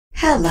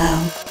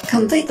Hello.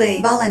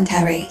 Completely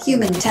voluntary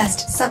human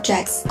test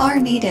subjects are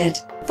needed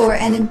for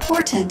an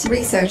important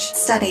research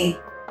study.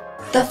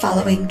 The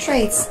following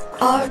traits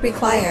are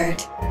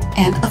required: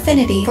 an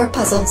affinity for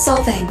puzzle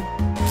solving,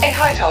 a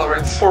high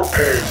tolerance for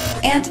pain,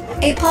 and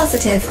a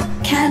positive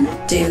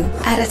can-do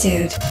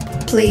attitude.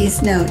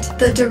 Please note,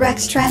 the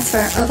direct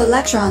transfer of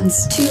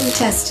electrons to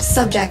test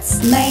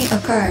subjects may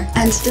occur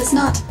and does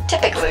not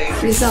typically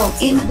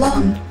result in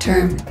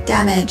long-term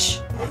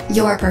damage.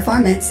 Your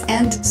performance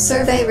and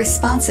survey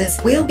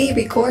responses will be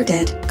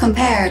recorded,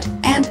 compared,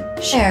 and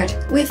shared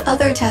with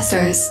other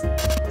testers.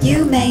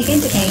 You may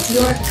indicate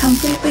your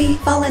completely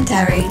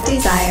voluntary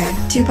desire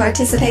to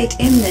participate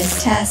in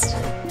this test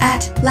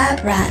at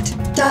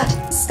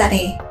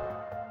labrat.study.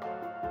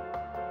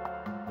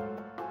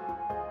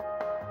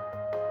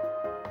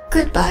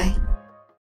 Goodbye.